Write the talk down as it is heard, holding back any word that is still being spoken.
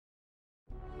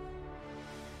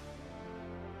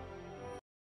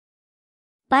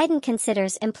Biden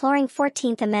considers imploring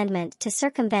 14th Amendment to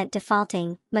circumvent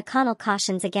defaulting, McConnell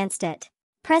cautions against it.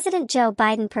 President Joe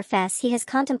Biden professed he has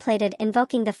contemplated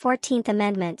invoking the 14th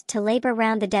Amendment to labor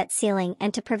round the debt ceiling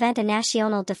and to prevent a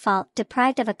national default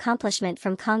deprived of accomplishment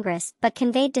from Congress, but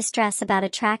conveyed distress about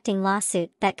attracting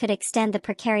lawsuit that could extend the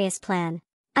precarious plan.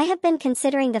 "I have been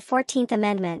considering the 14th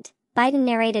Amendment," Biden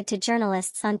narrated to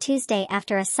journalists on Tuesday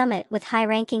after a summit with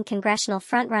high-ranking congressional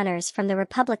frontrunners from the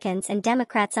Republicans and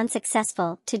Democrats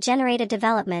unsuccessful to generate a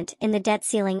development in the debt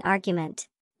ceiling argument.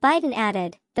 Biden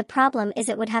added, "The problem is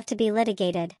it would have to be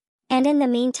litigated. And in the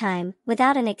meantime,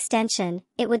 without an extension,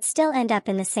 it would still end up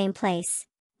in the same place.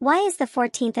 Why is the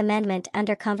 14th Amendment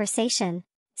under conversation?"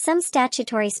 Some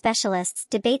statutory specialists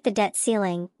debate the debt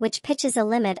ceiling, which pitches a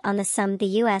limit on the sum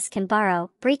the U.S. can borrow,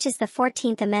 breaches the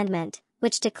 14th Amendment,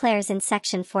 which declares in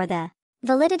Section 4 the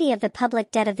validity of the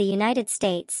public debt of the United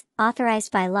States,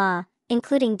 authorized by law,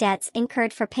 including debts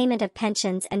incurred for payment of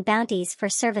pensions and bounties for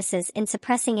services in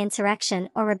suppressing insurrection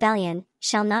or rebellion,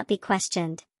 shall not be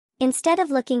questioned. Instead of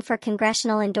looking for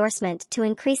congressional endorsement to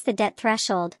increase the debt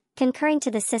threshold, concurring to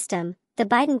the system, the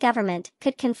Biden government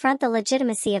could confront the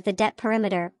legitimacy of the debt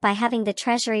perimeter by having the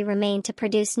Treasury remain to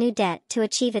produce new debt to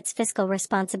achieve its fiscal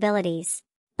responsibilities.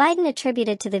 Biden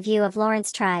attributed to the view of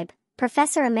Lawrence Tribe,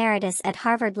 professor emeritus at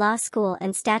Harvard Law School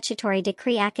and statutory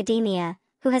decree academia,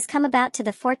 who has come about to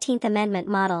the 14th Amendment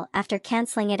model after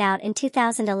canceling it out in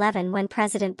 2011 when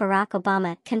President Barack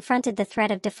Obama confronted the threat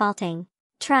of defaulting.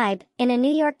 Tribe, in a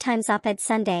New York Times op-ed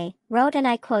Sunday, wrote, and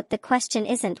I quote, "The question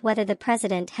isn't whether the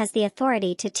president has the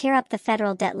authority to tear up the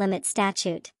federal debt limit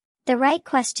statute. The right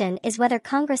question is whether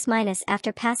Congress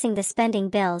after passing the spending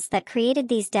bills that created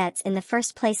these debts in the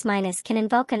first place can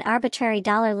invoke an arbitrary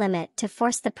dollar limit to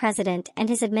force the president and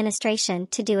his administration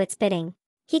to do its bidding."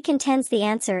 He contends the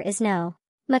answer is no.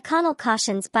 McConnell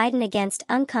cautions Biden against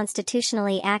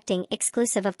unconstitutionally acting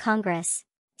exclusive of Congress.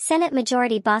 Senate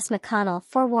Majority Boss McConnell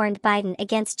forewarned Biden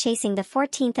against chasing the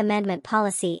 14th Amendment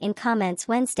policy in comments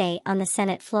Wednesday on the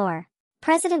Senate floor.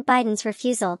 "President Biden's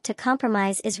refusal to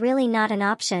compromise is really not an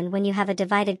option when you have a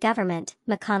divided government,"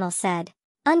 McConnell said.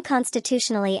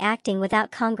 "Unconstitutionally acting without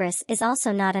Congress is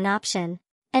also not an option."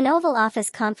 An Oval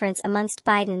Office conference amongst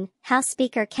Biden, House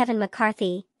Speaker Kevin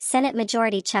McCarthy, Senate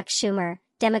Majority Chuck Schumer,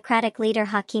 Democratic leader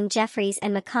Hakeem Jeffries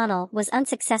and McConnell was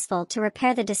unsuccessful to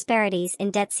repair the disparities in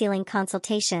debt ceiling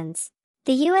consultations.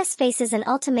 The U.S. faces an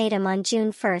ultimatum on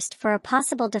June 1 for a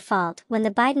possible default when the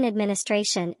Biden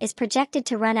administration is projected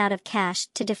to run out of cash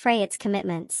to defray its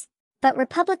commitments. But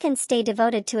Republicans stay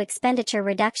devoted to expenditure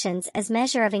reductions as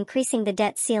measure of increasing the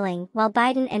debt ceiling, while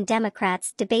Biden and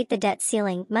Democrats debate the debt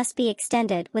ceiling must be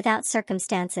extended without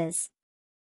circumstances.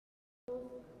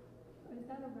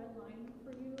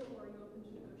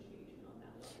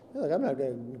 Look, I'm not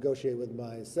going to negotiate with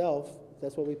myself.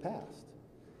 That's what we passed.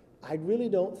 I really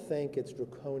don't think it's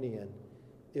draconian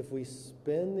if we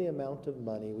spend the amount of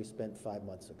money we spent 5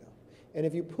 months ago. And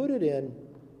if you put it in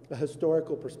a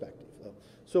historical perspective.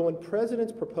 So when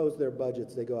presidents propose their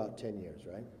budgets, they go out 10 years,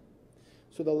 right?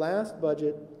 So the last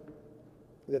budget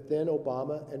that then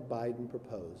Obama and Biden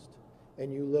proposed,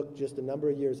 and you look just a number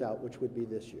of years out, which would be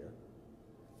this year,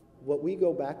 what we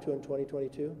go back to in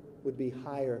 2022 would be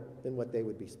higher than what they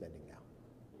would be spending now.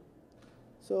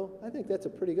 So I think that's a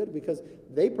pretty good, because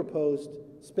they proposed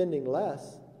spending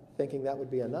less, thinking that would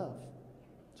be enough.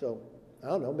 So I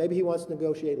don't know, maybe he wants to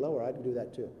negotiate lower. I can do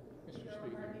that too. Mr.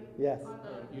 Speaker. Yes.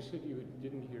 You said you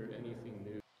didn't hear anything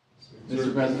new.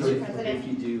 Mr. President, if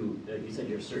you do, you said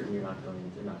you're certain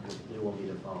there won't be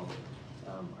a default.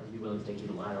 Are you willing to take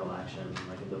unilateral action,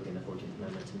 like invoking the 14th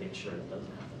Amendment, to make sure that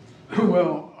doesn't happen?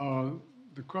 Well,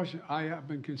 the question, I have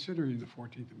been considering the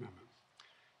 14th Amendment.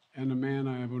 And a man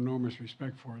I have enormous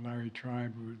respect for, Larry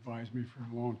Tribe, who advised me for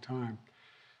a long time,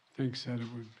 thinks that it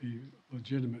would be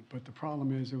legitimate. But the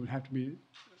problem is it would have to be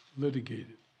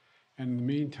litigated. And in the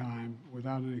meantime,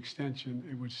 without an extension,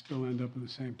 it would still end up in the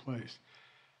same place.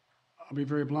 I'll be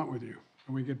very blunt with you.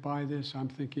 When we get by this, I'm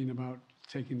thinking about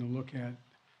taking a look at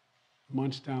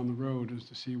months down the road as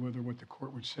to see whether what the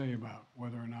court would say about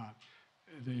whether or not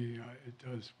it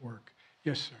does work.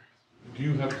 Yes, sir. Do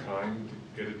you have time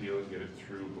to get a deal and get it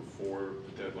through before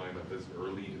the deadline of as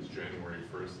early as January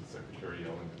 1st that Secretary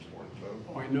Yellen has warned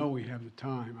about? Oh, I know we have the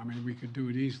time. I mean, we could do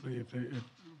it easily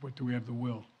but do we have the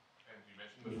will? And you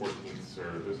mentioned the 14th,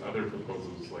 sir. There's other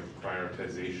proposals like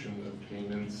prioritization of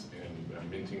payments and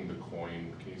minting the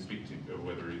coin. Can you speak to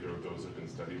whether either of those have been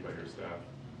studied by your staff?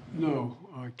 No,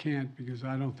 I can't, because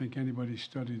I don't think anybody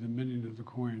studied the minting of the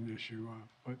coin issue.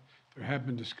 But there have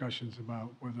been discussions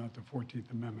about whether or not the 14th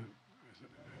Amendment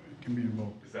can be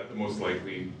invoked. Is that the most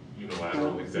likely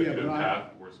unilateral executive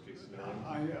path, worst case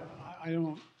scenario? I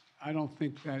don't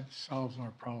think that solves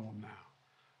our problem now.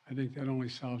 I think that only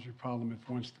solves your problem if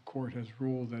once the court has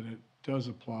ruled that it does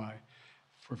apply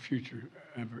for future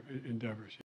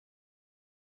endeavors,